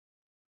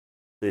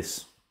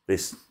this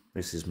this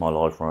this is my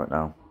life right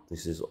now.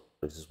 This is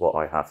what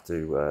I have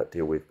to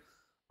deal with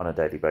on a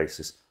daily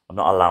basis. I'm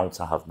not allowed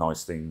to have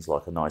nice things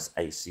like a nice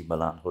AC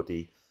Milan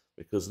hoodie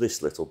because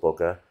this little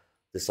bugger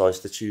decides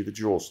to chew the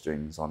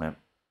drawstrings on it.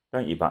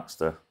 Don't you,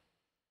 Baxter?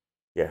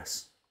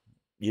 Yes,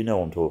 you know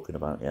what I'm talking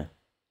about, yeah.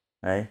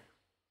 Hey.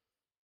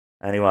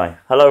 Anyway,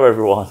 hello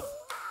everyone.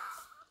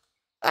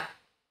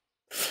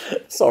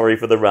 Sorry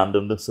for the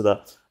randomness of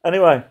that.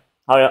 Anyway,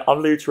 hi, I'm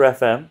Luther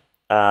FM,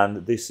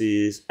 and this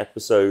is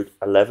episode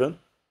 11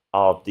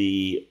 of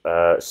the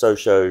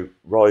Sochaux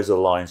Rise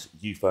Alliance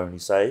Youth Only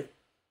Save.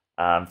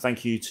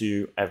 Thank you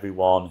to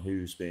everyone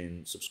who's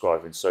been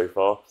subscribing so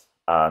far.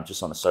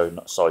 Just on a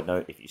side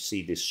note, if you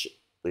see this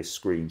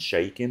screen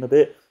shaking a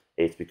bit,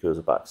 it's because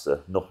of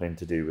Baxter. Nothing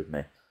to do with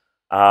me.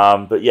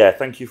 But yeah,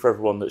 thank you for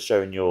everyone that's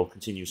showing your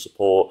continued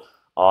support.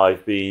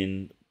 I've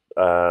been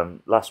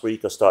last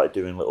week I started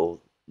doing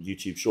little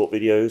YouTube short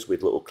videos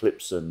with little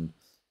clips and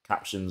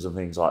captions and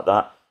things like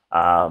that,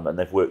 and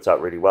they've worked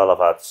out really well.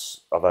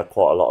 I've had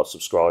quite a lot of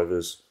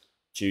subscribers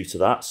due to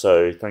that.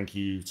 So thank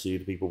you to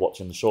the people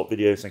watching the short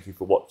videos. Thank you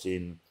for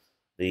watching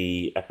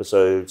the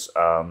episodes.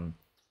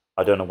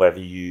 I don't know whether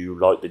you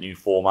like the new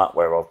format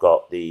where I've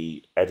got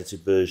the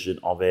edited version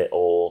of it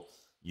or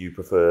you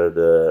prefer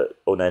the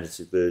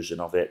unedited version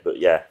of it. But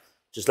yeah,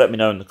 just let me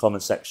know in the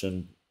comment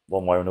section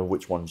one way or another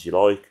which ones you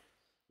like,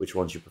 which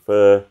ones you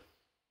prefer.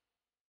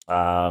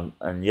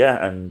 And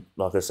yeah, and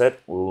like I said,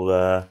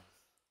 we'll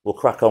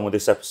crack on with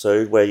this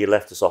episode where you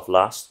left us off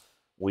last.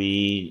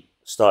 We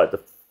started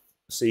the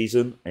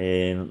season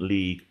in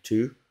League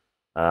 2,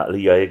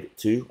 League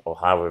 2, or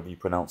however you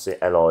pronounce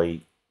it,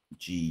 Ligue.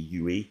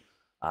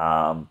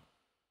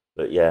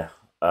 But yeah,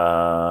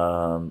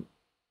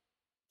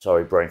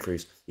 sorry, brain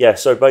freeze. Yeah,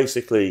 so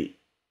basically,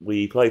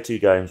 we played 2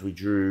 games. We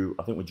drew.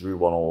 I think we drew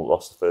 1-1,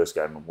 lost the first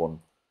game, and won.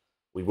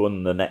 We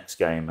won the next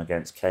game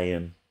against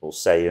Caen, or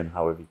Sayan,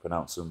 however you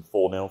pronounce them,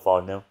 4-0,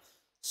 5-0.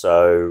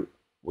 So,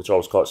 which I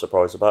was quite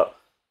surprised about.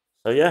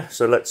 So yeah,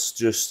 so let's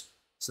just.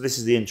 So this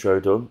is the intro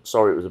done.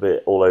 Sorry, it was a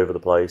bit all over the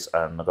place,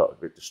 and I got a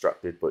bit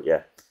distracted. But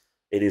yeah,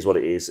 it is what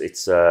it is.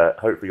 It's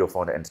hopefully you'll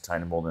find it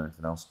entertaining more than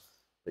anything else.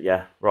 But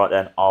yeah, right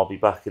then, I'll be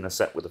back in a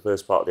sec with the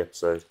first part of the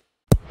episode.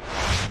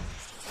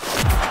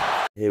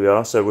 Here we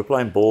are. So we're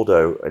playing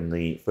Bordeaux in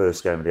the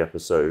first game of the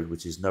episode,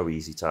 which is no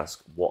easy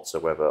task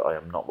whatsoever. I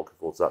am not looking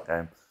forward to that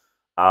game.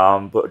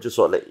 But I just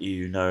want to let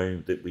you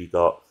know that we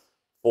got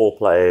 4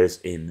 players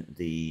in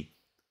the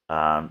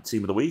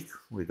team of the week.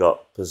 We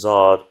got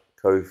Pizarro,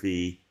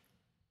 Kofi,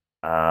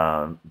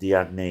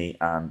 Diagne,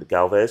 and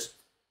Galvez.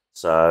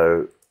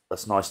 So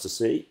that's nice to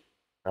see.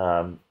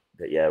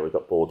 But yeah, we've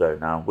got Bordeaux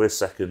now. We're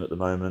second at the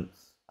moment.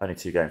 Only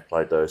 2 games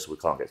played though, so we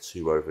can't get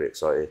too overly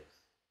excited.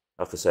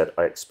 Like I said,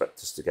 I expect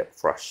us to get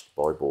thrashed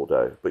by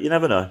Bordeaux. But you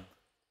never know.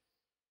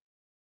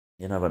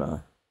 You never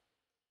know.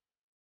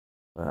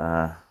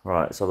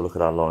 Right, let's have a look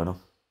at our lineup.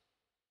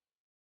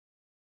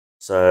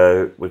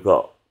 So we've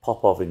got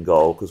Popov in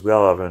goal, because we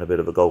are having a bit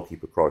of a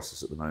goalkeeper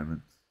crisis at the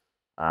moment.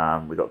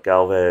 We've got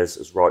Galvez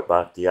as right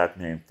back,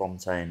 Diagne and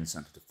Fontaine in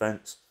centre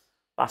defence,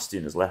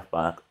 Bastien as left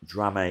back,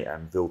 Drame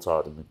and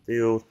Viltard in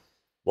midfield,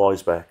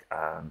 Weisbeck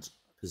and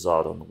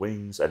Pizarro on the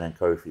wings, and then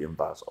Kofi and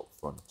Baz up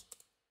front.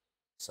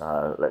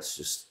 So let's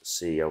just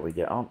see how we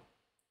get on.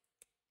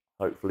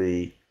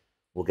 Hopefully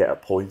we'll get a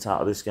point out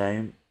of this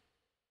game.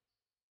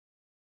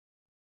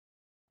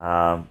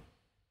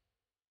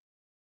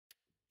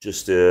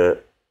 Just to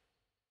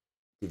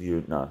give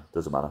you... No,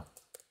 doesn't matter.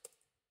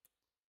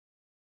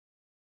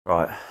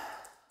 Right.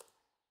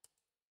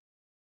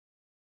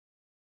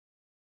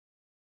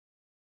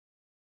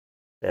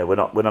 Yeah, we're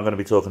not going to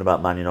be talking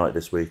about Man United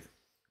this week.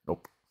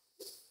 Nope.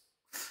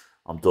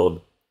 I'm done.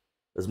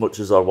 As much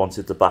as I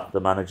wanted to back the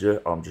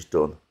manager, I'm just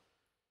done.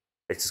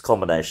 It's a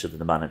combination of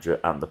the manager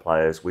and the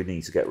players. We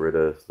need to get rid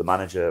of the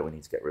manager. We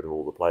need to get rid of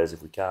all the players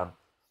if we can.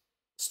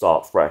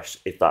 Start fresh,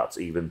 if that's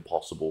even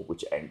possible,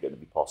 which ain't going to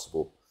be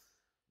possible.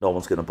 No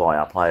one's going to buy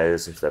our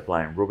players if they're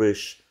playing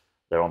rubbish.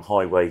 They're on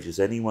high wages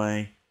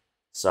anyway.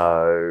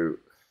 So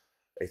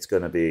it's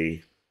going to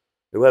be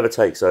whoever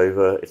takes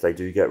over, if they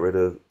do get rid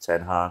of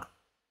Ten Hag,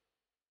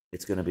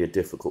 it's going to be a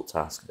difficult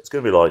task. It's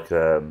going to be like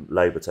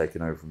Labour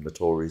taking over from the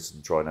Tories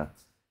and trying to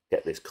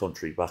get this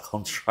country back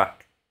on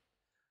track.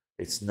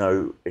 It's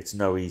no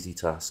easy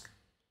task.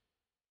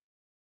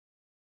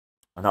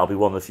 And that'll be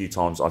one of the few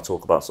times I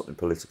talk about something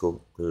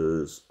political,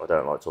 because I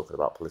don't like talking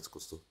about political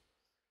stuff.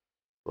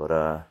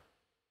 But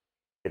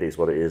it is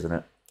what it is, isn't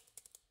it?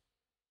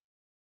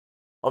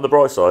 On the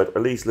bright side,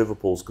 at least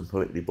Liverpool's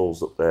completely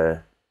balls up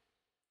their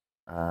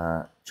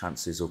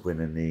chances of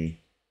winning the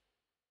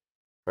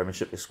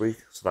Premiership this week,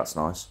 so that's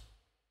nice.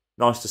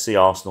 Nice to see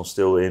Arsenal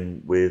still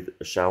in with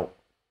a shout.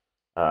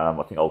 I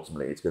think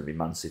ultimately it's going to be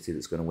Man City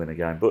that's going to win a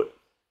game, but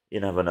you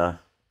never know.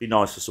 Be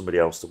nice for somebody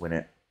else to win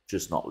it,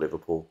 just not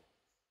Liverpool.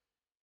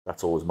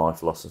 That's always my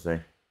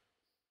philosophy.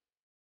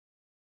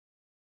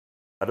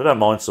 I don't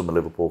mind some of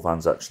Liverpool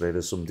fans, actually.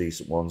 There's some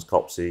decent ones.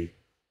 Copsy,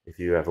 if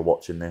you're ever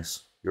watching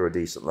this, you're a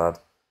decent lad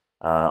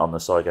on the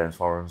Side Games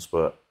forums,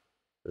 but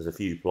there's a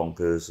few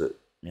plonkers that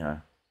you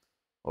know,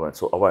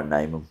 I won't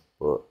name them,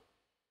 but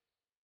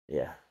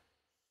yeah.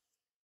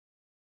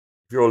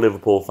 If you're a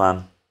Liverpool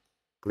fan,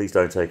 please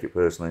don't take it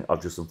personally.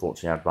 I've just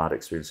unfortunately had bad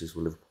experiences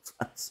with Liverpool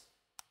fans.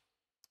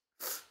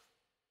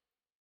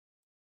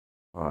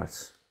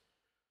 Right.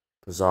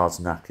 Hazard's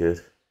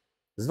knackered.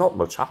 There's not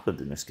much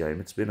happened in this game.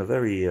 It's been a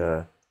very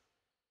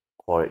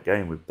quiet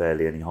game with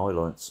barely any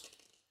highlights,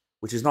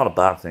 which is not a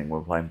bad thing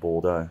when we're playing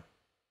Bordeaux.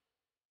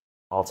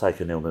 I'll take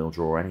a 0-0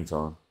 draw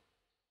anytime.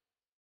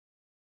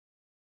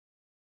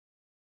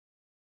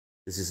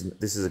 This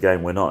is a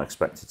game we're not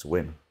expected to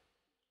win.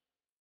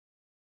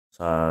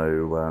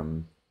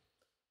 So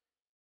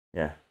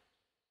yeah,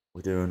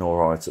 we're doing all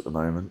right at the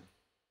moment.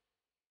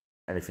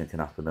 Anything can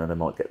happen there. They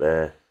might get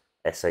their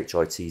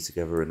SHIT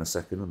together in a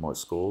second and might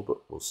score, but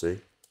we'll see.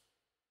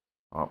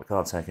 All right, we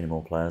can't take any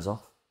more players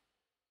off.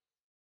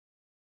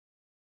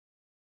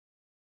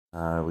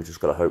 We just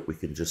got to hope we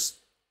can just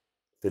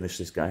finish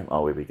this game.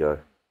 Oh, here we go.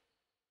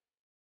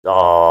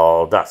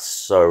 Oh, that's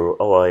so...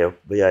 Oh, yeah,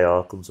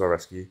 VAR comes to our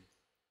rescue.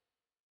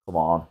 Come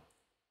on.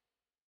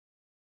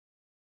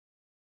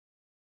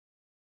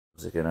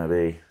 Is it going to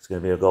be... It's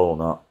going to be a goal or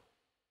not?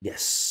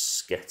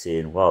 Yes, get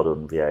in. Well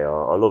done,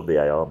 VAR. I love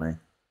VAR, mate.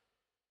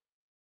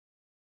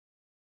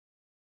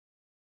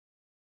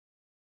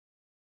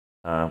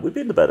 We've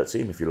been the better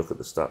team if you look at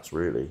the stats,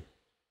 really.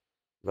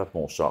 We've had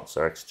more shots.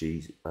 Our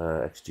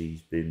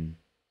XG's been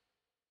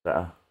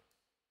better.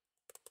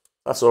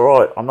 That's all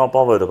right. I'm not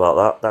bothered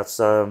about that.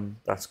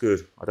 That's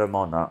good. I don't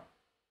mind that.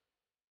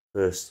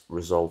 First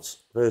results,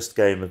 first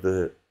game of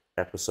the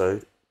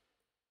episode.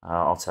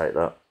 I'll take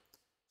that.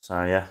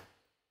 So yeah,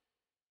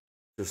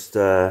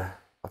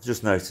 I've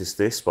just noticed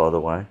this, by the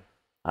way.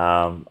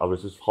 I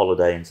was just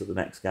holidaying to the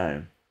next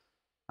game,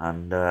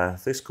 and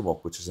this come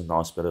up, which is a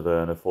nice bit of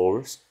earner for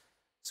us.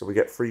 So we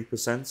get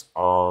 3%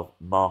 of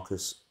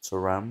Marcus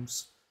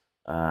Thuram's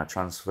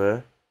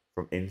transfer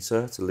from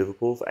Inter to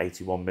Liverpool for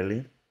 81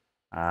 million.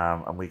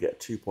 And we get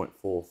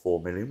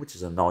 2.44 million, which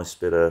is a nice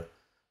bit of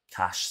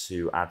cash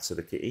to add to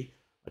the kitty.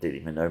 I didn't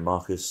even know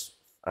Marcus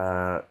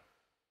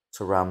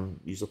Thuram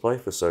used to play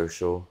for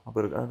Sochaux.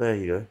 Oh, there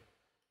you go.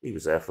 He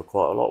was there for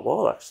quite a lot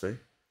while, actually,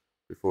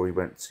 before he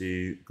went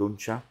to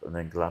Gunchap and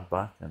then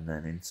Gladbach and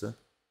then Inter.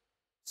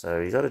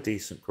 So he's had a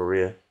decent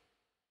career.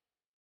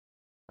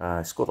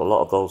 He scored a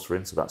lot of goals for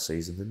Inter that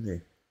season, didn't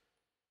he?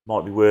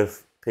 Might be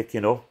worth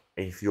picking up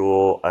if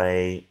you're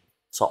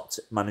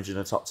managing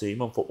a top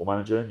team on Football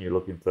Manager and you're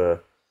looking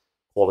for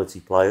quality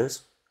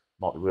players.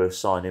 Might be worth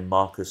signing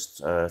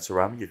Marcus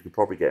Thuram. You could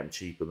probably get him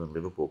cheaper than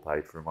Liverpool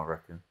paid for him, I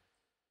reckon.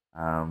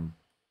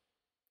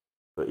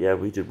 But yeah,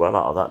 we did well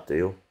out of that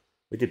deal.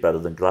 We did better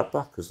than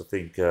Gladbach because I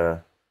think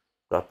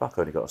Gladbach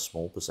only got a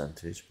small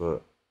percentage,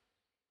 but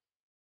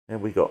yeah,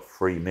 we got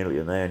 3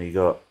 million. They only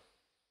got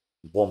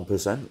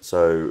 1%.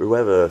 So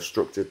whoever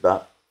structured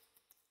that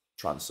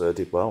transfer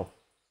did well.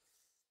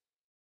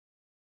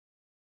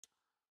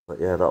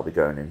 But yeah, that'll be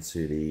going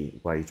into the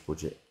wage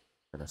budget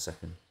in a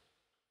second.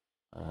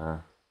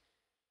 Do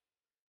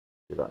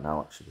that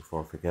now, actually,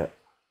 before I forget.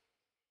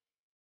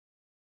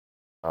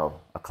 Oh,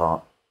 I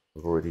can't.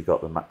 I've already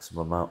got the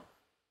maximum amount.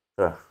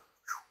 There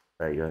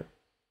you go.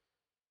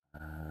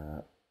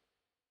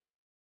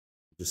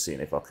 Just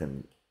seeing if I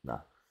can... Nah.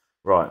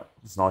 Right,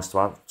 it's nice to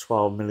have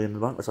 12 million in the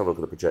bank. Let's have a look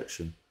at the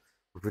projection.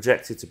 We're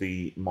projected to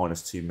be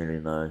minus 2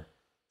 million though.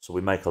 So we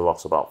make a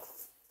loss about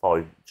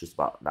just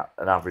about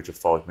an average of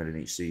 5 million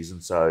each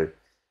season. So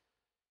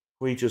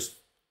we just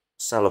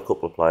sell a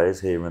couple of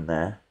players here and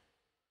there.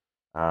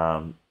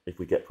 If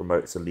we get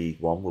promoted to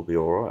League One, we'll be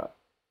alright.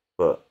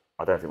 But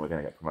I don't think we're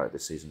going to get promoted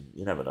this season.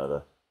 You never know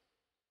though.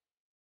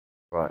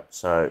 Right,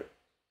 so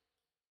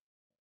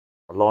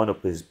our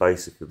lineup is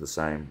basically the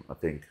same. I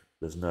think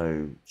there's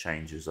no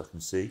changes I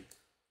can see.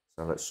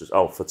 So let's just...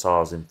 Oh,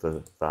 Fatah's in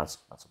for Vaz.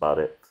 That's about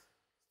it.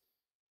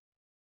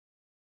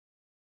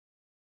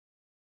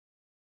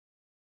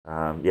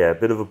 Yeah, a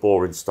bit of a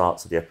boring start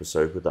to the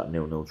episode with that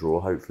 0-0 draw.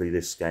 Hopefully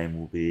this game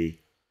will be...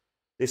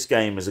 This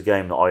game is a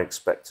game that I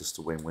expect us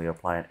to win. We are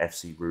playing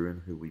FC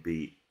Rouen, who we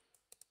beat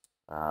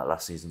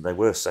last season. They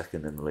were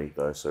second in the league,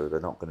 though, so they're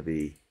not going to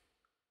be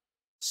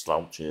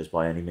slouchers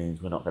by any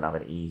means. We're not going to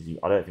have an easy...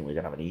 I don't think we're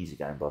going to have an easy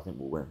game, but I think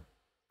we'll win.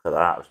 Look at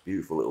that. It was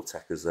beautiful little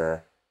techers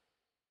there.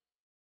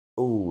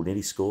 Oh,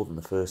 nearly scored in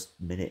the first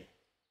minute.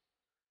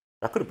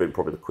 That could have been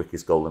probably the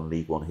quickest goal in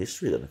League One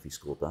history then if he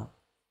scored that.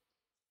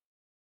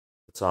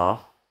 Qatar.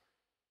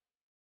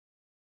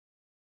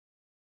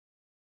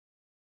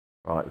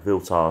 Right,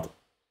 Viltard.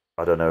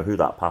 I don't know who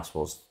that pass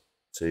was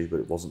to,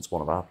 but it wasn't to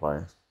one of our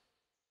players.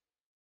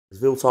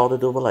 Is Viltard a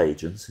double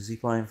agent? Is he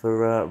playing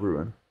for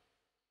Rouen?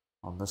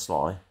 On the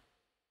sly.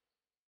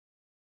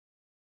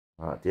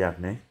 Right,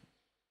 Diagne.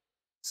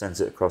 Sends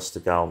it across to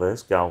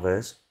Galvez.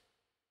 Galvez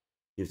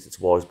gives it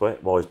to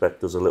Weisbeck. Weisbeck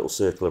does a little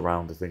circle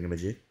around the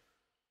thingamajig,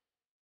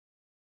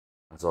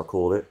 as I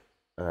call it.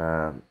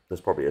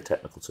 There's probably a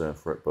technical term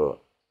for it, but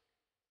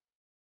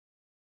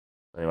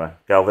anyway,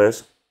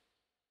 Galvez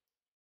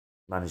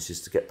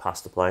manages to get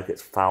past the player,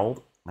 gets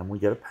fouled, and we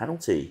get a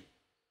penalty.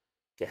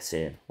 Get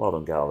in. Well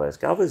done, Galvez.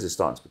 Galvez is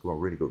starting to become a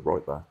really good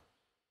right back.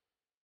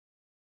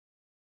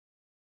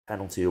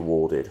 Penalty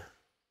awarded.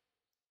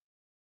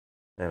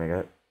 There we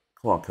go.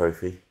 Come on,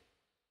 Kofi.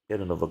 Get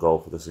another goal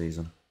for the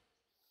season.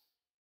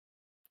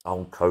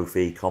 Oh,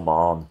 Kofi, come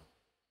on.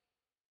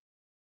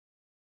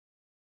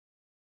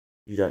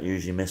 You don't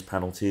usually miss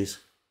penalties.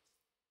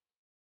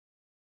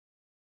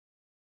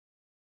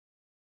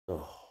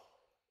 Oh.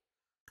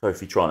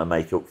 Kofi trying to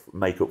make up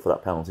for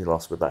that penalty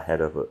loss with that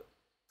header, but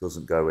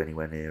doesn't go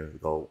anywhere near the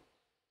goal.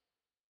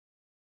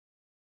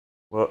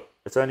 Well,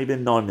 it's only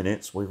been 9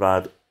 minutes. We've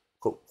had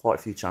quite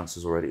a few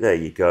chances already. There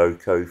you go,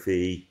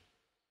 Kofi.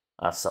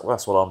 That's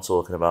what I'm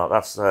talking about.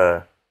 That's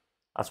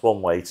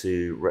one way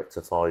to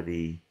rectify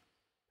the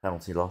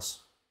penalty loss.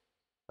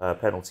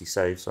 Penalty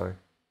save, sorry.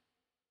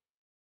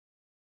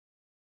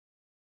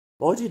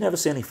 Why do you never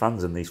see any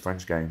fans in these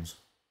French games?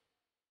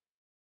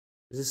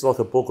 Is this like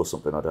a bug or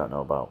something I don't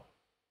know about?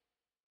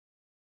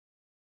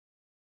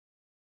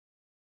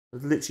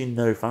 There's literally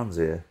no fans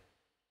here.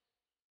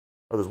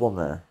 Oh, there's one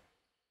there.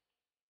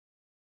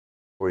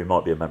 Or he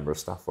might be a member of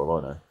staff, for all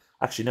I know.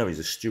 Actually, no, he's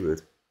a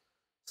steward.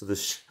 So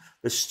there's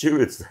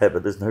stewards there,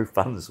 but there's no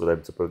fans for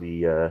them to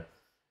probably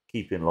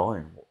keep in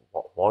line.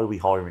 Why are we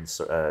hiring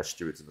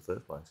stewards in the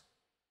first place?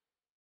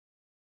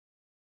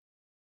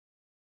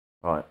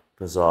 Right,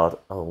 Bizarre.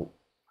 Oh,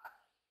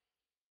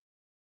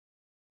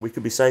 we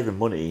could be saving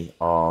money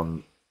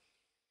on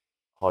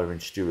hiring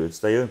stewards.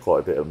 They earn quite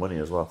a bit of money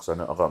as well, because I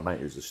know I've got a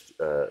mate who's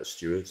a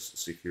steward,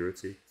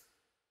 security,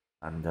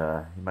 and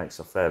he makes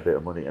a fair bit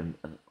of money. And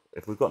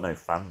if we've got no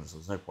fans,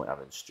 there's no point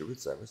having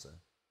stewards there, is there?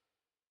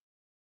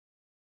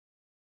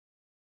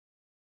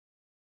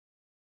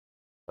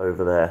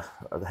 Over there,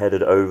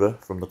 headed over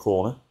from the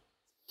corner.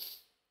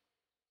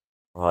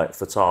 Right,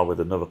 Fatah with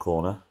another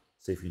corner.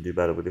 See if you can do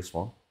better with this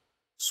one.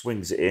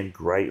 Swings it in.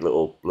 Great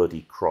little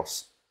bloody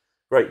cross.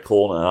 Great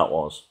corner that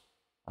was.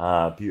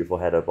 Beautiful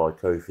header by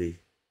Kofi.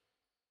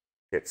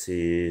 Gets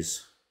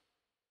his...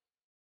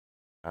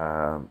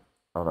 oh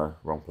no,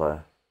 wrong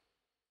player.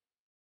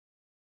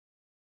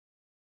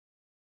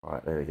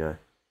 Right, there we go.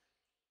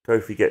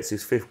 Kofi gets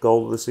his 5th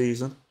goal of the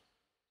season.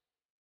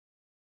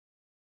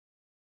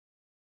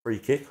 Free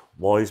kick,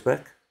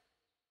 Wisebeck.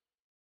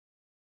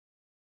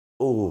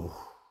 Oh,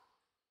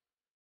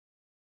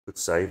 good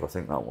save, I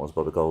think that was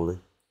by the goalie.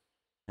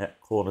 Yeah,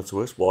 corner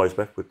to us,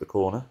 Wisebeck with the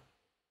corner.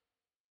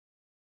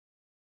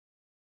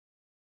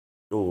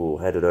 Oh,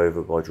 headed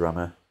over by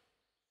Drama.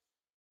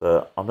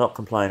 But I'm not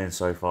complaining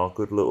so far.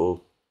 Good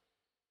win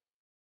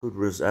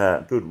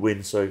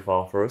so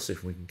far for us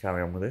if we can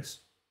carry on with this.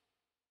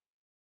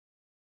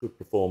 Good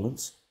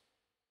performance.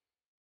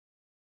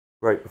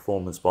 Great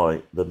performance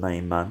by the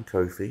main man,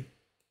 Kofi.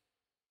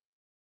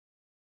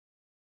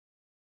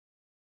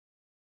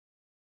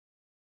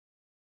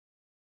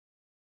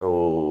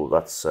 Oh,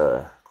 that's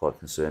quite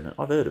concerning.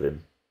 I've heard of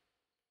him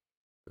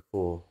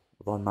before.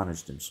 Have I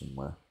managed him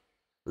somewhere?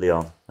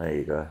 Leon, there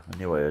you go. I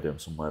knew I heard him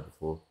somewhere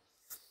before.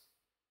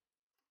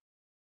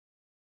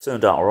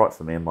 Turned out alright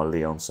for me in my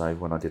Leon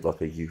save when I did like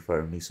a youth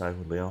only save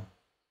with Leon.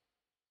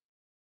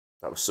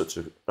 That was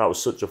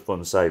such a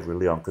fun save with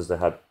Leon because they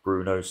had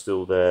Bruno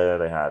still there.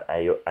 They had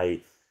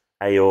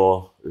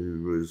Ayor,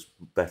 who was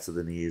better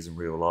than he is in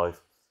real life.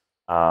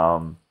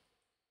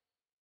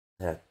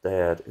 They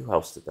had who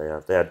else did they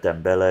have? They had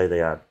Dembele. They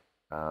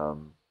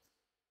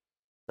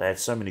had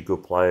so many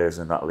good players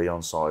in that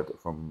Leon side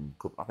from.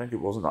 I think it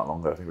wasn't that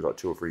long ago. I think it was like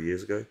 2 or 3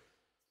 years ago.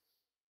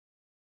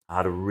 I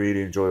had a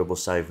really enjoyable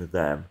save with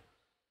them,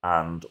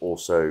 and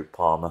also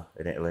Parma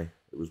in Italy.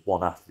 It was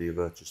one after the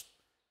other, just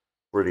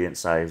brilliant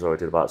saves. I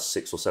did about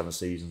 6 or 7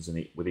 seasons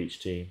with each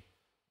team.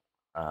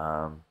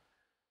 I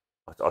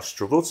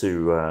struggle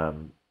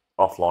to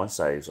offline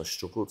saves. I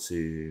struggle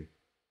to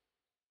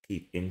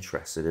keep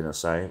interested in a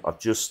save. I've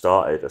just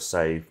started a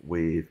save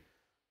with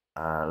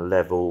a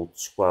level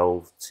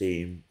 12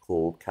 team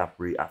called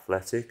Cadbury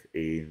Athletic.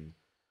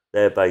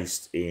 They're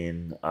based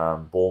in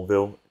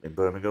Bourneville in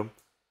Birmingham.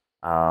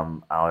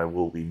 I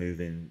will be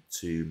moving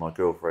to my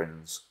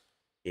girlfriend's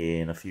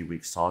in a few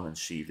weeks' time, and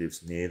she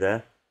lives near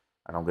there.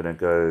 And I'm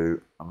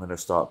gonna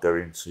start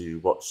going to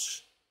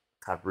watch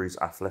Cadbury's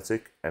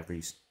Athletic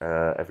every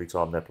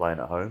time they're playing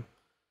at home.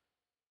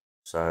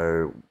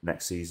 So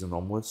next season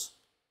onwards.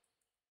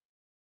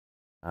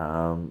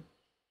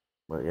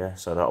 But yeah,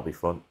 so that'll be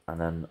fun, and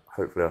then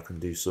hopefully I can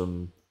do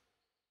some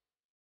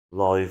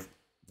live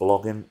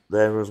vlogging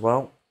there as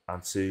well,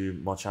 add to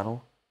my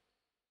channel.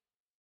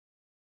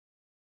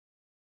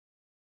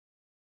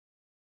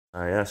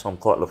 Yeah, so I'm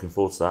quite looking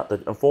forward to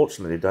that.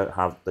 Unfortunately,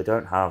 they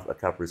don't have a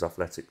Cadbury's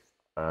Athletic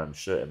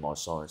shirt in my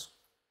size,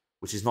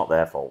 which is not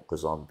their fault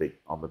because I'm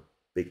a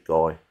big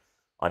guy.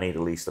 I need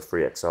at least a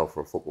 3XL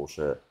for a football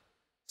shirt,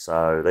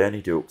 so they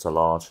only do up to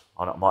large.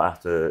 I might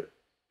have to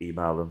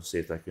email them, see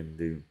if they can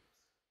do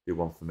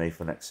one for me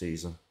for next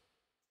season.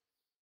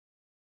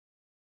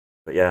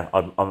 But yeah,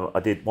 I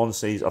did one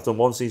season. I've done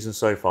one season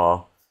so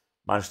far.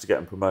 Managed to get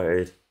them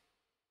promoted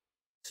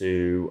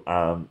to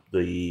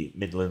the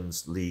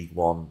Midlands League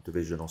One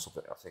division or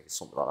something. I think it's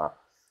something like that.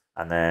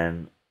 And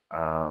then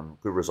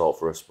Good result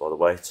for us, by the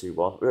way,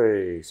 2-1.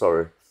 Hey,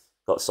 sorry,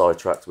 got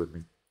sidetracked with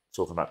me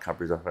talking about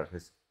Cadbury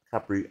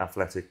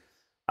Athletic.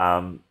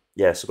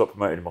 Yeah, so got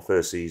promoted in my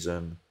first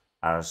season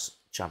as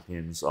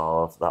champions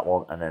of that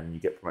one, and then you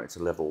get promoted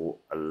to level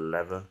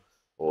 11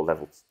 or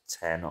level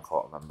 10, I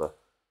can't remember.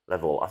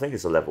 I think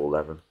it's a level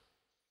 11.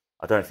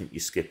 I don't think you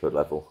skip a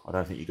level. I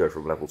don't think you go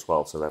from level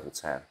 12 to level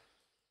 10.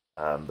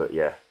 But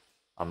yeah,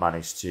 I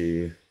managed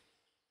to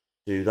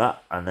do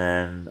that, and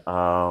then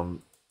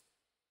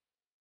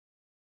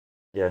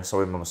yeah,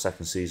 so I'm on my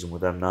second season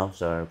with them now,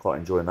 so I'm quite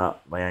enjoying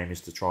that. My aim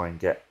is to try and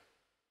get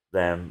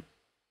them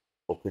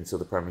up into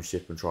the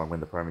Premiership and try and win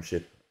the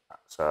Premiership.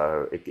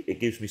 So it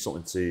gives me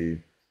something to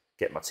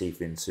get my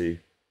teeth into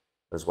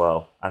as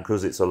well, and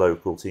because it's a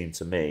local team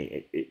to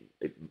me,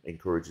 it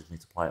encourages me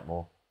to play it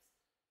more.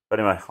 But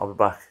anyway, I'll be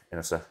back in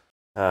a sec.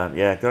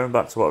 Yeah, going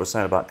back to what I was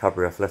saying about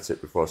Cadbury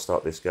Athletic before I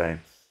start this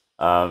game,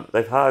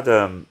 they've had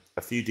a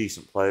few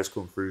decent players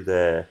come through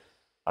there.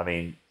 I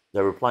mean,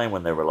 they were playing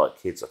when they were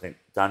like kids. I think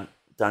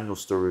Daniel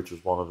Sturridge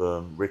was one of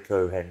them,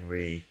 Rico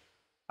Henry,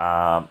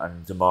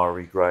 and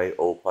Damari Gray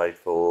all played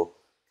for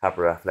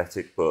Cadbury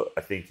Athletic, but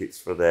I think it's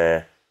for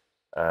their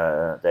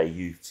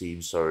youth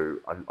team. So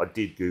I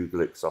did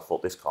Google it because I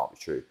thought this can't be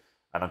true.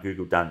 And I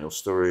Googled Daniel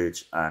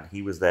Sturridge, and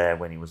he was there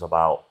when he was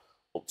up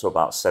to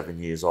about 7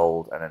 years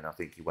old, and then I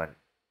think he went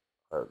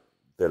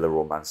Villa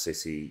or Man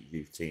City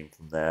youth team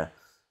from there.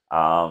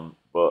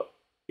 But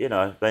you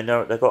know,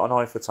 they've got an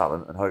eye for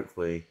talent, and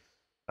hopefully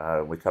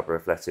with Cadbury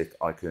Athletic,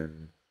 I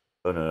can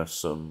unearth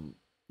some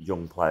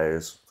young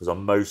players because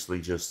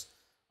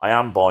I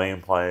am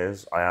buying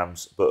players.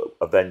 But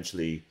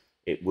eventually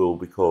it will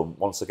become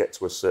when I get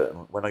to a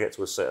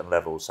certain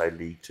level, say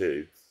League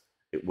Two,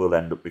 it will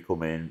end up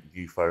becoming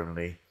youth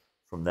only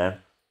from them.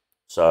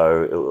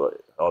 So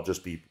I'll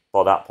just be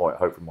by that point.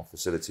 Hopefully, my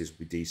facilities will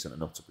be decent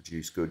enough to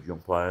produce good young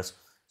players.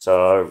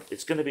 So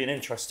it's going to be an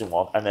interesting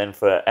one. And then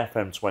for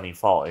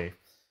FM25,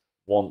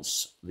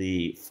 once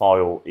the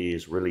file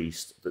is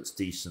released that's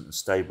decent and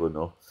stable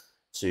enough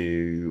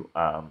to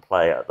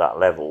play at that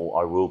level,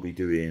 I will be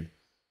doing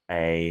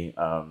a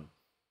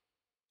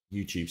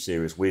YouTube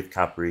series with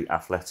Cadbury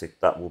Athletic.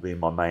 That will be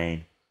my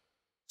main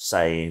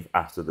save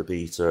after the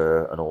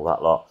beta and all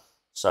that lot.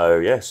 So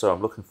yeah, so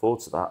I'm looking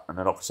forward to that. And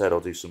then, like I said, I'll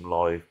do some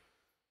live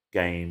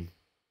game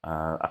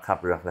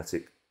Cadbury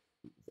Athletic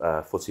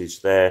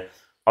footage there.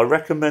 I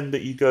recommend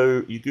that you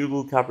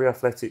Google Cadbury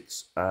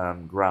Athletics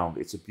ground.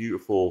 It's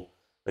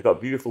they've got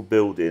a beautiful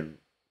building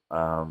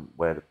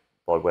where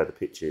the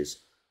pitch is,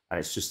 and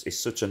it's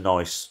such a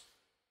nice.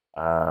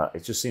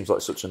 It just seems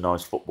like such a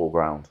nice football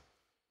ground.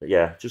 But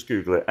yeah, just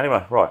Google it.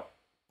 Anyway, right,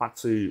 back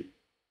to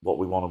what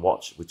we want to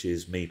watch, which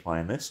is me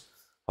playing this,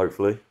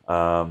 hopefully.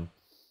 So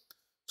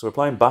we're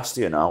playing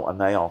Baxter now,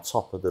 and they are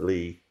top of the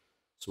league.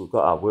 So we've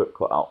got our work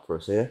cut out for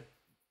us here.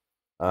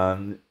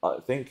 I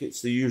think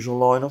it's the usual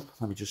lineup.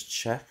 Let me just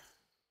check.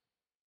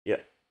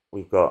 Yeah,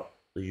 we've got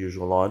the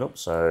usual lineup.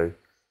 So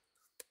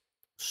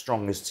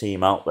strongest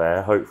team out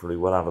there. Hopefully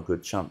we'll have a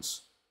good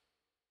chance.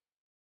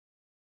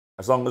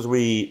 As long as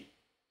we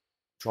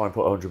try and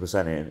put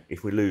 100% in.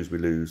 If we lose, we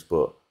lose.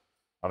 But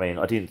I mean,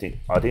 I didn't think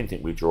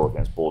we'd draw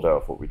against Bordeaux.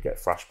 I thought we'd get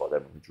thrashed by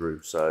them when we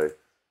drew. So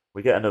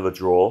we get another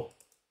draw.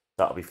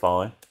 That'll be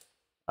fine.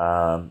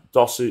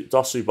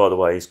 Dosu, by the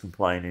way, is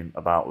complaining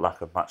about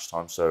lack of match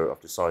time. So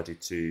I've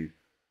decided to.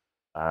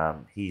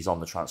 He's on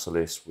the transfer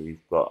list.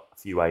 We've got a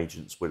few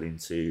agents willing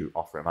to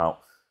offer him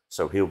out.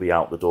 So he'll be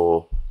out the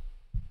door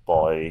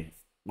probably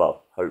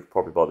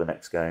by the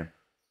next game.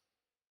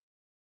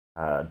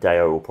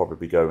 Deo will probably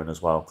be going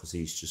as well because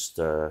he's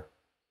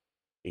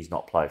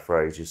not played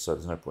for ages, so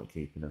there's no point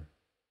keeping him.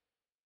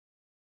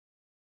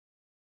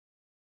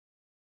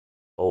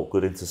 Oh,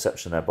 good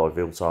interception there by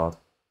Viltard.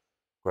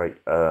 Great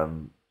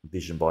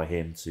vision by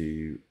him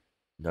to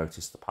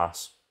notice the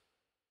pass.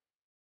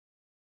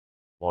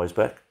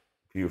 Weisbeck,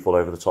 beautiful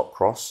over the top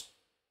cross.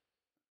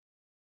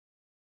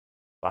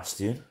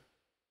 Bastian.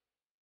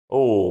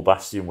 Oh,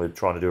 Bastian, we're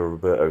trying to do a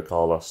Roberto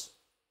Carlos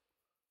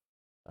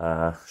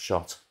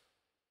shot.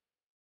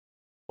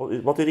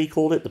 What did he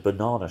call it? The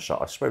banana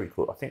shot. I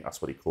think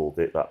that's what he called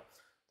it.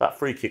 That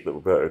free kick that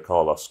Roberto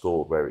Carlos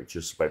scored, where it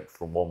just went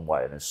from one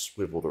way and then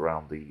swiveled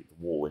around the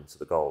wall into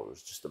the goal. It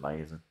was just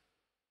amazing.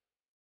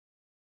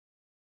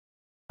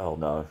 Oh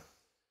no.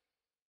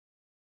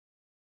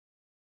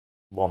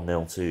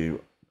 1-0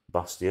 to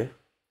Bastia.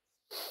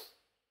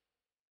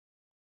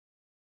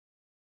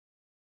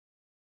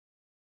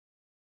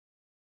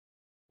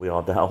 We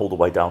are down all the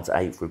way down to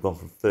 8th. We've gone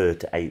from 3rd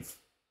to 8th.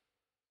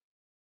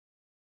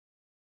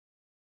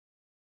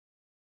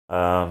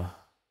 I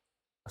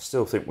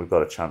still think we've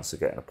got a chance of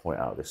getting a point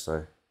out of this,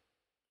 though.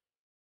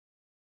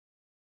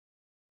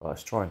 Right,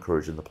 let's try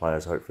encouraging the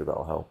players. Hopefully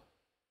that'll help.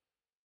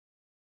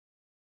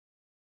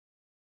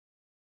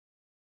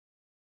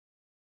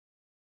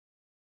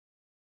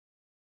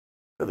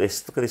 Look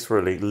at this for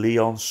a league.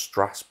 Lyon,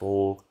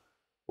 Strasbourg,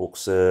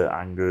 Auxerre,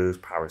 Angers,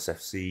 Paris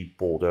FC,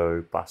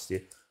 Bordeaux,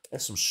 Bastia.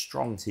 There's some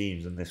strong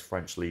teams in this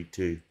French league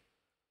too.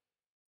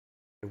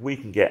 If we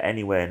can get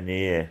anywhere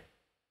near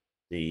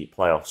the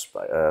playoff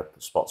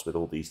spots with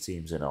all these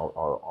teams in,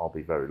 I'll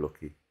be very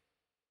lucky.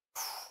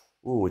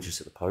 Oh, we just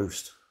hit the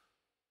post.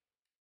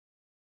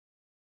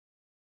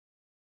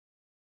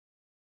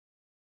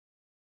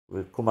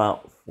 We've come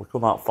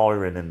out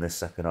firing in this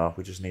second half.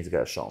 We just need to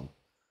get a shot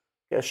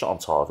on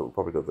target. We'll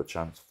probably got a good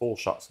chance. 4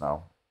 shots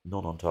now,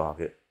 none on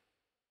target.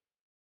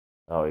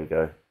 Oh, here you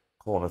go.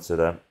 Corner to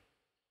them.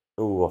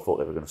 Oh, I thought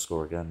they were going to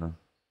score again then.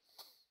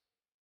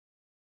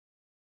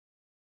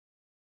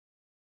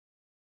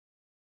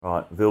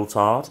 Right,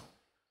 Viltard.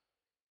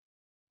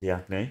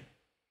 Diagne.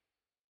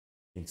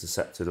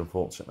 Intercepted,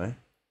 unfortunately.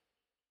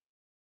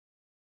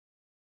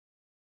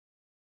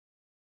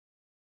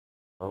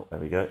 Oh, there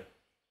we go.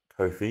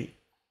 Kofi.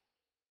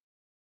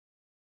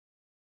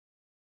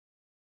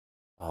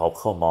 Oh,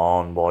 come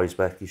on,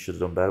 Wisebeck. He should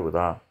have done better with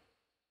that.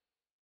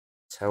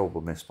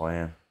 Terrible miss by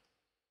him.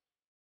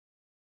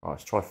 Right,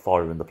 let's try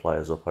firing the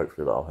players up.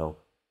 Hopefully that'll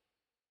help.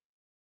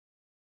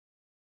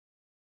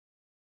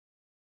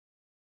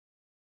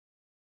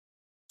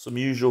 Some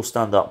usual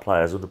stand-up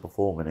players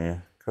underperforming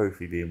here.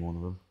 Kofi being one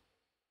of them.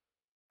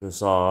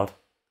 Hazard.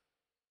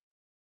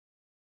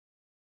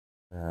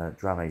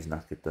 Drame's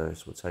knackered though,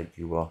 so we'll take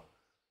you off.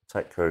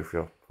 Take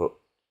Kofi off. Put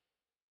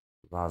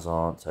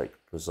Hazard. Take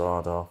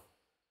Hazard off.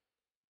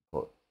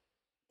 Put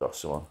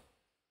Dosso on.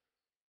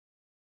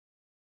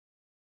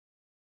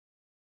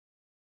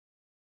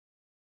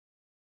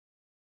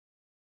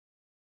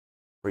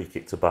 Free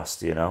kick to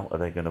Bastia now. Are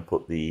they going to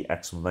put the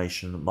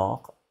exclamation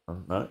mark?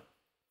 No.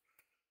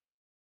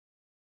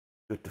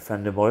 Good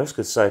defending by us.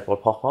 Good save by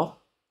Popper.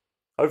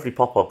 Hopefully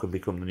Popper can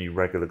become the new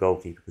regular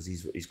goalkeeper because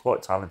he's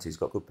quite talented. He's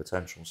got good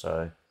potential.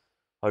 So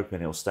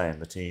hoping he'll stay in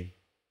the team.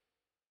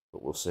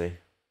 But we'll see.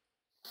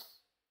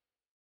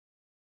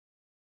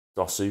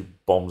 Dosu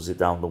bombs it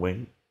down the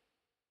wing.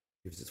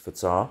 Gives it to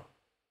Fatah.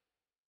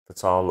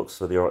 Fatah looks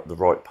for the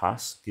right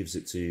pass. Gives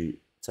it to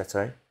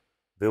Tete.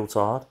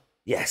 Viltard.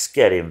 Yes,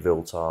 get him,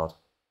 Viltard.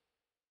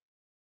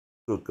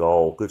 Good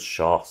goal. Good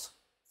shot.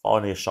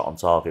 Finally a shot on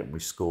target and we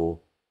score.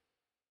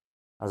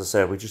 As I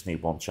said, we just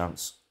need one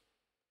chance.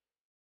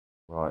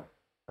 Right.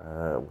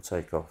 We'll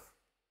take off.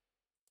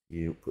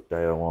 You put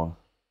Deo on.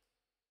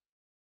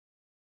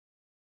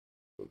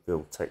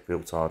 Take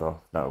Viltard off.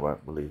 No, we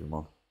won't. We'll leave him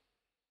on.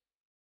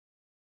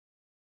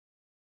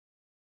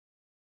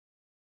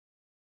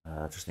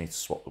 Just need to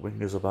swap the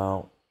wingers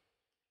about.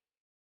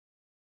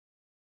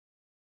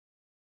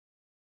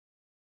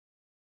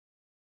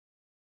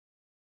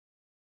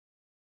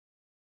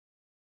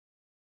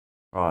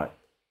 Right.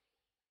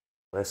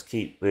 Let's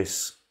keep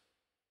this.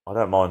 I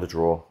don't mind the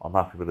draw. I'm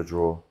happy with the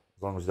draw.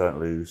 As long as we don't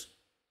lose.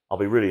 I'll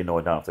be really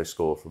annoyed now if they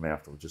score for me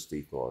after we just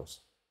equalise.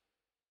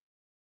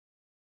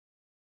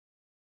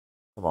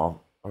 Come on.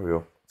 Hurry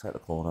up. Take the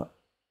corner.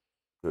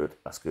 Good.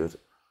 That's good.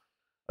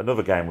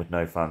 Another game with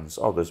no fans.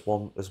 Oh, there's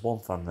one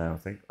fan there, I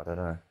think. I don't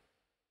know.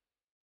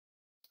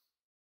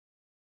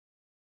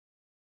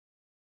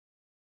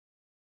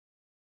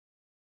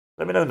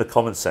 Let me know in the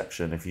comments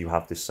section if you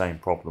have this same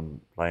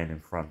problem playing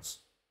in France.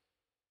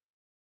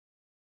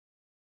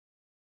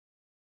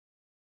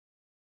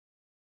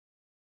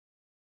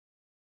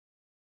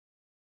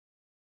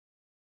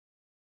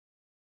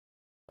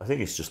 I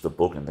think it's just a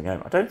bug in the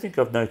game. I don't think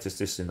I've noticed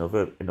this in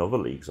other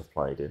leagues I've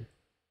played in.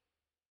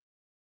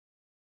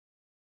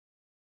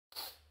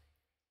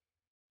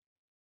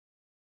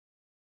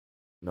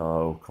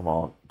 No, come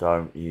on,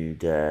 don't you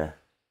dare.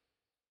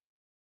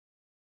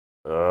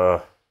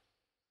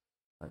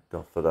 Thank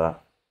God for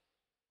that.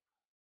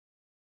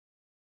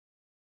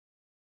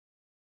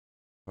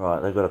 Right,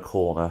 they've got a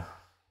corner.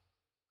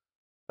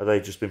 Have they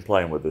just been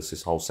playing with us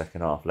this whole second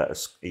half? Let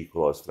us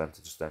equalise for them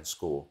to just then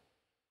score.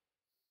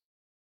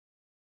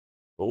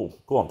 Oh,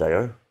 go on,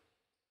 Deo.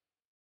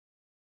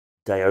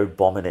 Deo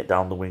bombing it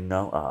down the wing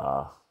now.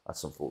 Ah,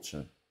 that's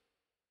unfortunate.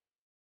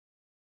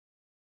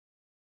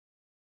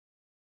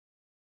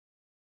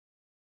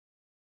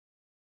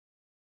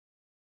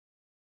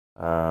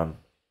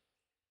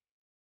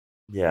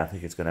 Yeah, I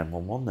think it's going to end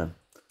 1-1 then.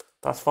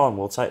 That's fine,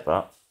 we'll take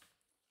that.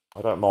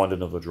 I don't mind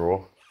another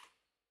draw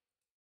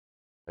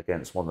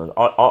against one of the...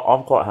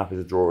 I'm quite happy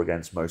to draw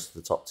against most of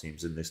the top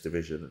teams in this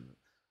division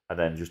and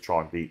then just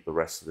try and beat the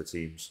rest of the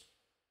teams.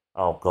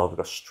 Oh, God, we've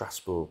got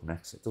Strasbourg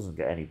next. It doesn't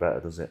get any better,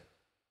 does it?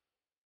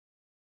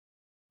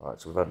 Right,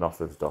 so we've had enough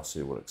of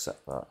Dosu. We'll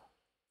accept that.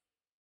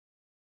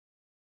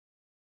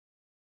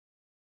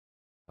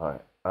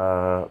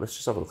 Alright, let's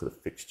just have a look at the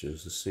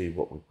fixtures to see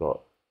what we've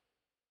got.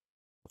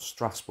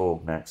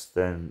 Strasbourg next,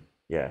 then,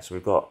 yeah, so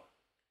we've got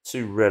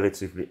two games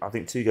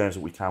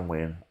that we can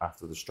win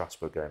after the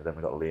Strasbourg game. Then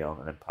we've got Lyon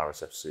and then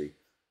Paris FC.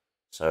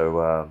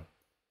 So,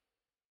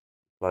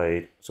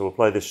 we'll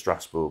play this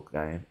Strasbourg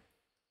game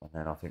and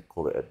then I think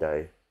call it a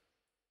day.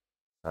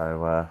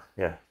 So,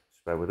 yeah,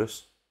 just bear with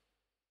us.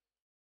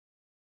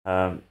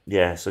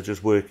 Yeah, so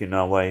just working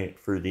our way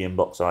through the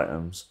inbox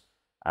items.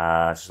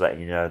 Just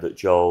letting you know that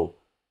Joel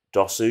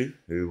Dosu,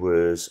 who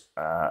was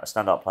a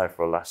standout player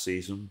for last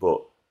season,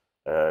 but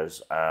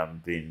has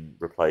been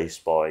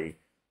replaced by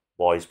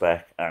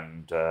Wisebeck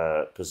and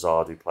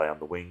Pizarro, who play on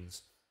the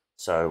wings.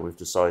 So we've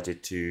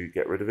decided to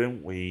get rid of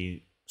him.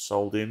 We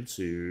sold him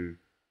to,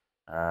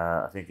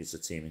 I think it's a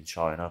team in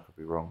China, I could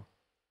be wrong.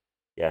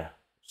 Yeah,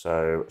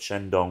 so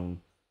Shendong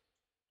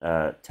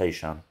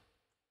Taishan.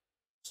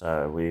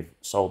 So we've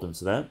sold him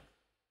to them.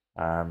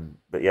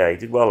 But yeah, he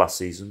did well last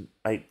season.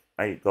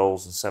 Eight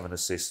goals and 7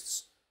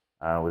 assists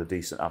with a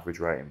decent average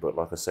rating. But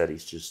like I said,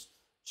 he's just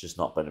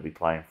not going to be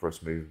playing for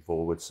us moving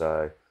forward.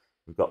 So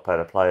we've got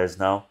better players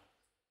now.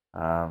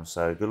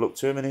 So good luck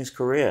to him in his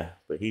career.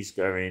 But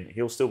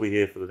he'll still be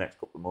here for the next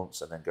couple of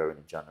months and then going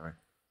in January.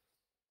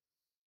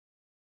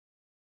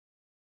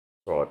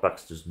 Alright,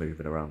 Baxter's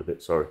moving around a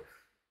bit, sorry.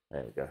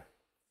 There we go.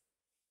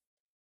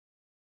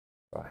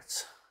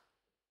 Right.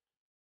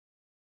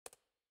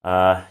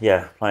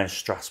 Yeah, playing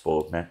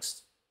Strasbourg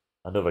next.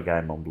 Another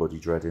game I'm bloody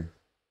dreading.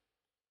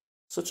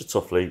 Such a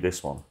tough league,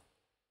 this one.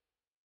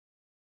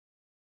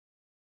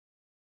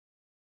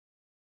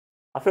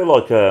 I feel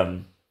like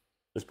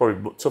there's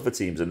probably tougher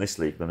teams in this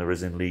league than there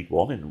is in League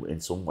One in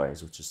some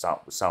ways, which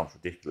sounds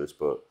ridiculous,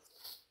 but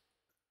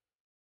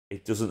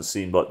it doesn't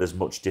seem like there's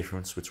much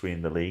difference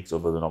between the leagues,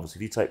 other than obviously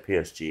if you take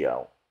PSG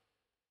out,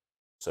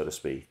 so to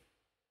speak,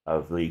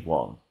 of League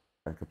One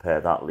and compare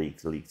that league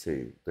to League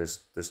Two, there's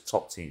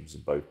top teams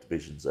in both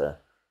divisions there.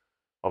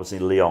 Obviously,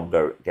 Lyon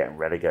getting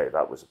relegated,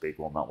 that was a big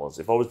one. That was.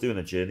 If I was doing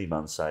a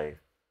journeyman save,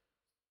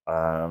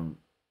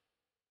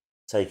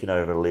 taking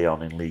over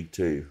Lyon in League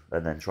Two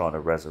and then trying to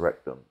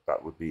resurrect them,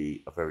 that would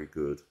be a very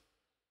good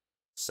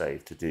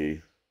save to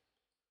do.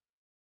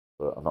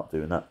 But I'm not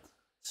doing that.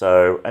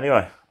 So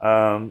anyway,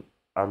 our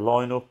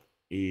lineup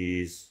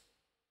is,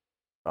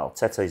 well,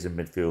 Tete's in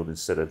midfield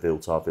instead of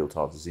Viltard.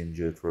 Viltard is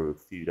injured for a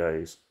few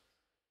days.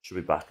 Should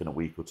be back in a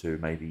week or two,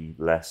 maybe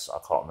less. I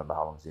can't remember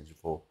how long he's injured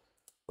for.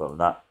 But other than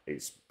that,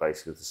 it's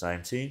basically the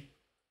same team.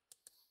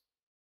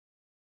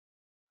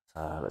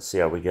 Let's see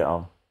how we get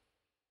on.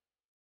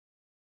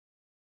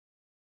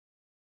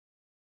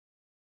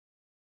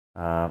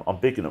 I'm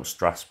bigging up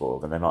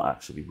Strasbourg, and they might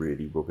actually be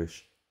really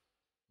rubbish.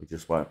 We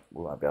won't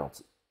be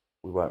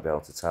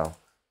able to tell.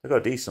 They've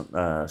got a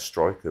decent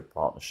striker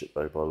partnership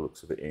though, by the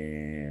looks of it,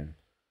 in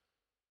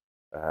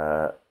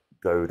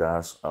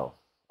Godaz. Oh,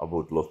 I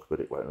would look, but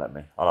it won't let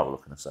me. I'll have a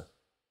look in a sec.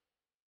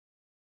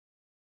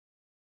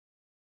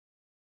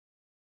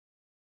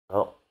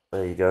 Oh,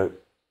 there you go.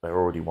 They're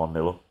already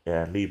 1-0 up.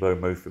 Yeah, Lebo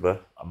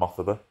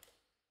Mofiba,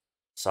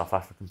 South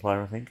African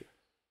player, I think.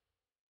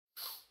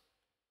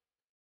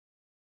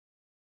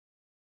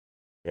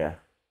 Yeah,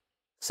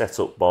 set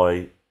up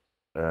by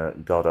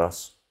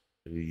Godas,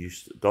 who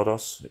used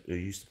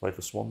to play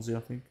for Swansea,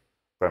 I think.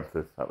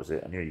 Brentford, that was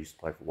it. I knew he used to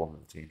play for one of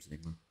the teams in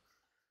England.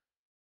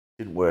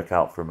 Didn't work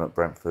out for him at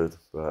Brentford,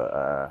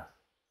 but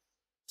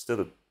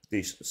still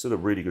a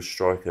really good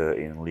striker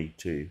in League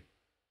Two.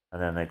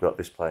 And then they've got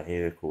this player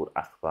here called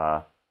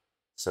Akbar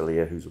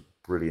Celia, who's a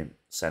brilliant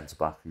centre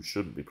back who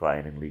shouldn't be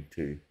playing in League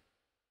Two.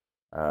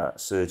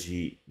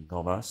 Sergi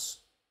Gomes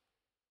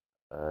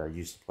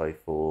used to play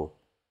for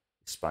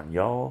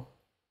Espanyol,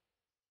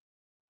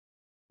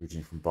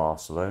 originally from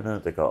Barcelona.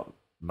 They got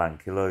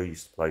Mankilo,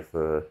 used to play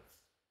for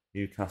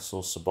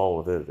Newcastle. Sabol,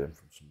 I've heard of him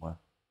from somewhere.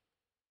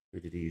 Who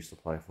did he used to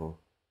play for?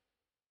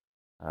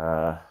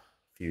 A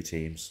few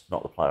teams.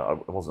 Not the player.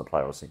 It wasn't the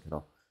player I was thinking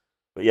of.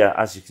 But yeah,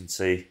 as you can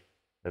see,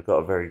 they've got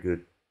a very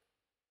good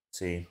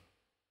team.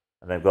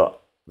 And they've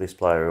got this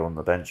player on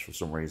the bench for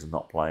some reason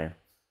not playing.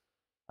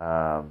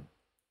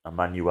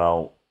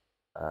 Emmanuel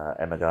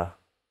Emega,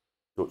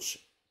 Dutch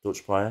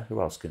player.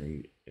 Who else?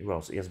 He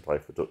hasn't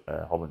played for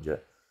Holland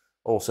yet.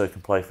 Also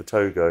can play for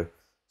Togo.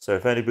 So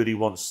if anybody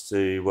wants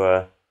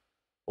to,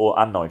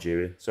 and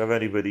Nigeria. So if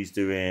anybody's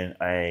doing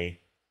a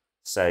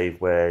save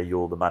where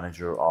you're the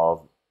manager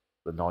of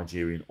the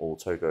Nigerian or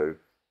Togo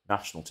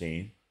national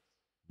team,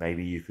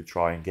 maybe you could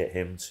try and get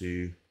him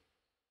to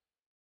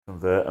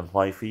convert and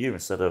play for you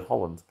instead of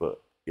Holland. But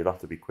you'll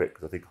have to be quick,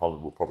 because I think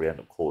Holland will probably end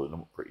up calling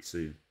them up pretty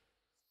soon.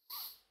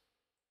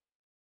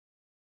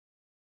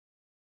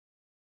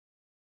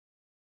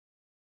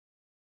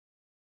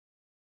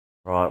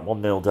 Right,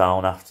 1-0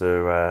 down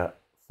after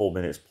 4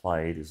 minutes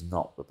played is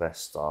not the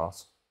best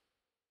start.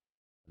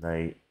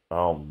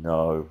 Oh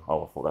no, I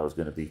thought that was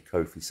going to be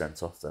Kofi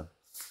sent off then.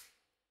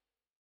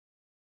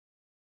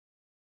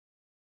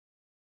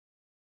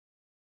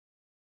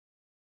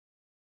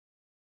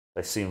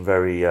 They seem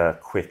very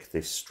quick,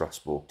 this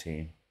Strasbourg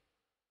team.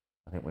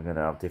 I think we're going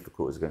to have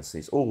difficulties against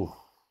these. Oh,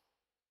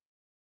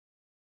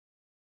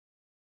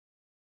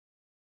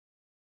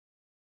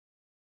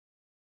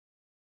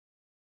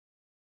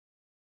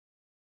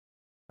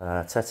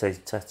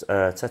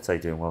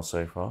 Tete doing well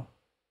so far.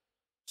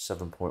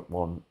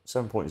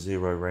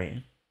 7.0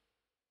 rating.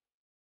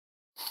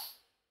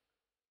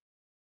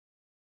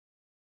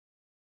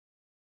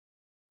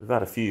 We've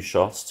had a few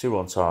shots, 2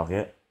 on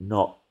target.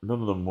 None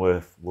of them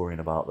worth worrying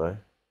about though,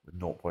 with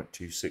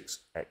 0.26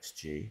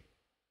 XG.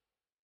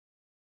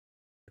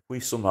 If we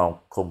somehow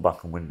come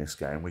back and win this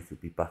game, we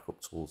could be back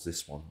up towards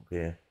this one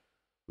here.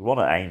 We want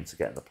to aim to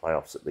get in the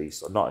playoffs at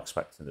least. I'm not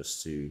expecting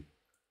us to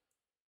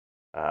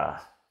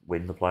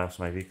win the playoffs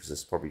maybe, because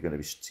there's probably going to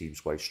be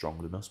teams way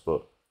stronger than us.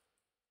 But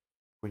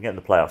if we can get in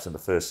the playoffs in the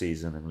first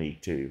season in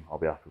League 2, I'll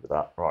be happy with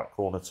that. Right,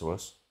 corner to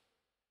us.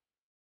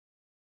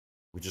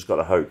 We just got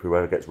to hope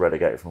whoever gets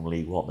relegated from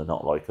League 1, they're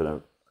not like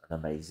an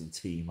amazing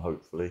team,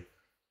 hopefully.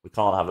 We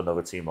can't have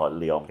another team like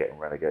Lyon getting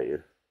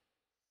relegated.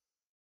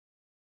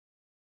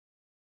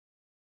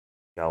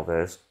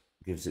 Galvez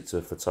gives it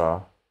to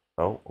Fatah.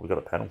 Oh, we got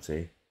a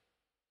penalty.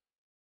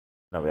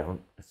 No, we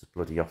haven't. It's a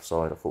bloody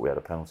offside. I thought we had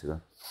a penalty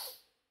then.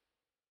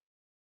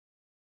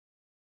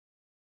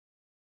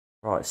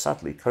 Right,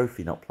 sadly,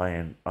 Kofi not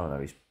playing. I don't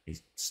know,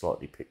 he's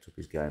slightly picked up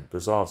his game.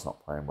 Bazar's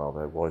not playing well,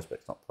 though.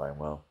 Weisbeck's not playing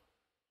well.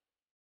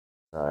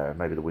 So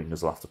maybe the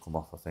wingers will have to come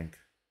off, I think.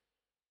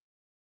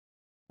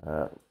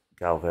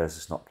 Galvez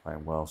is not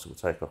playing well, so we'll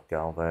take off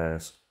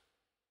Galvez.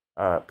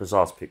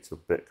 Bazar's picked up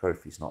a bit.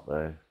 Kofi's not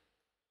there.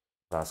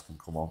 Vaz can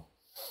come on.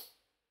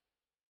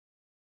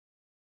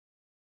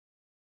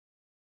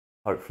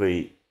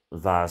 Hopefully,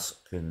 Vaz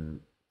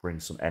can bring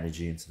some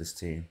energy into this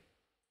team.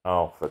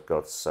 Oh, for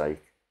God's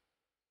sake.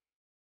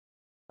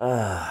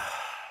 Well,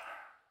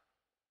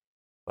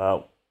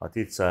 I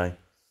did say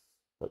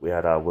that we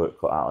had our work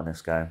cut out on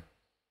this game.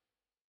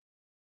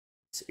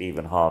 It's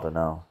even harder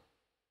now.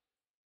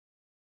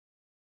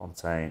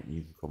 Fontaine,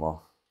 you can come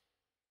off.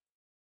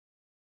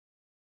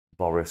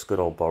 Boris, good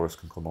old Boris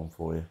can come on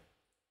for you.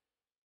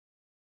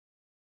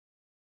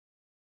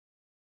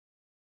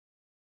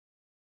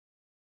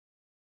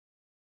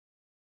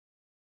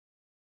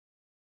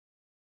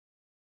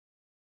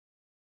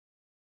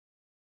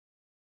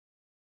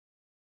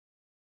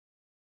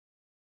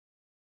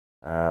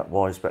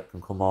 Weisbeck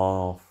can come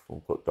off. We'll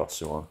put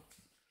Dossu on.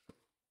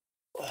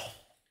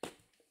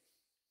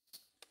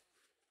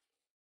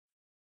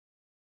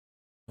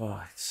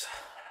 Right.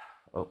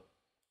 Oh,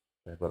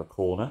 they've got a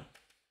corner.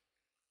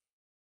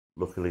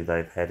 Luckily,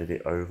 they've headed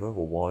it over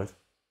or wide.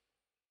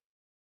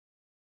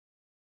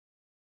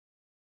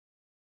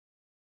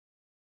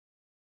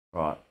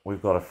 Right,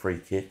 we've got a free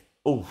kick.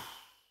 Oh,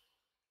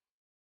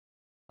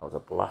 that was a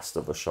blast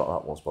of a shot.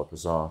 That was by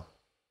Bazar.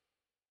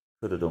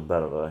 Could have done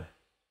better though.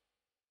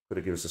 Could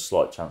have given us a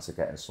slight chance of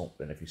getting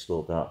something if he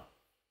scored that.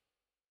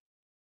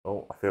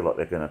 Oh, I feel like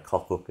they're going to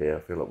cock up here. I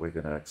feel like we're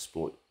going to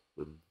exploit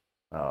them.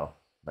 Oh,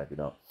 maybe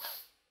not.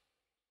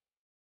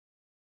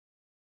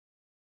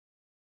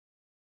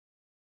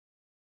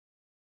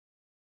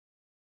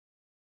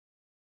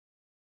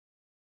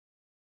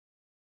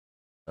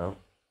 No.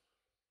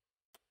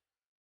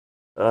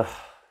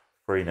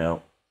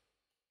 3-0.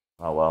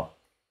 Oh well.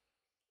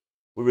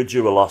 We were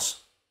due a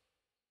loss.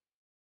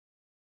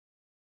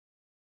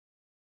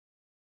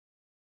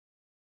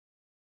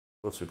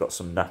 Plus, we've got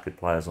some knackered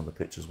players on the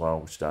pitch as well,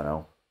 which don't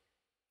help.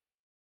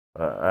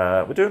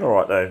 We're doing all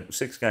right though.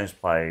 6 games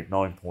played,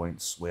 9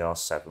 points. We are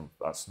 7th.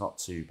 That's not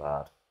too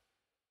bad.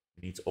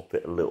 We need to up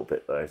it a little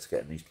bit though to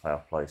get in these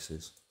playoff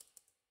places.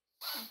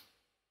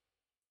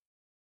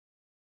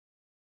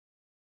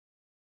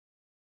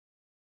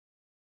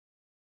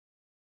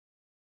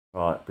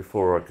 Right,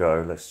 before I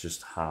go, let's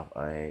just have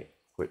a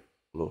quick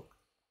look.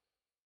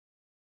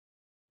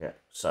 Yeah,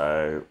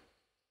 so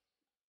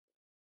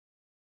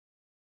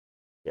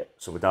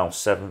we're down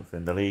 7th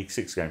in the league,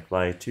 6 games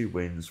played, 2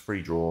 wins,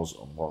 3 draws,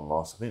 and 1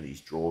 loss. I think these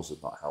draws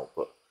have not helped,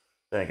 but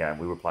then again,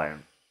 we were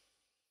playing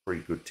 3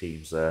 good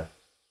teams there.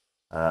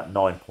 9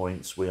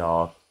 points. We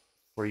are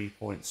 3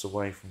 points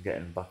away from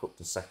getting back up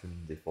to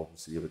 2nd if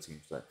obviously the other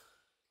teams don't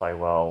play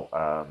well.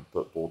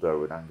 But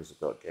Bordeaux and Angers have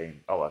got a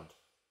game. Oh, and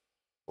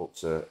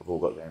have all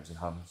got games in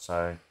hand.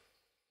 So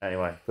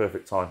anyway,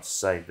 perfect time to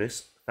save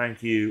this.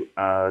 Thank you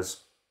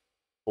as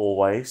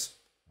always.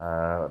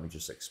 Let me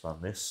just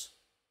expand this.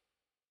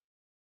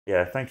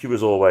 Yeah, thank you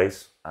as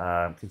always.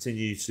 Please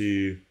continue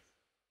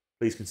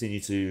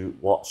to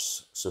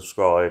watch,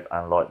 subscribe,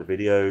 and like the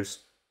videos.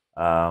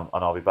 And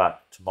I'll be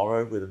back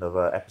tomorrow with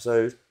another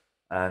episode.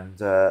 And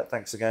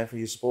thanks again for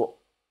your support.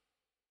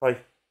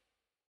 Bye.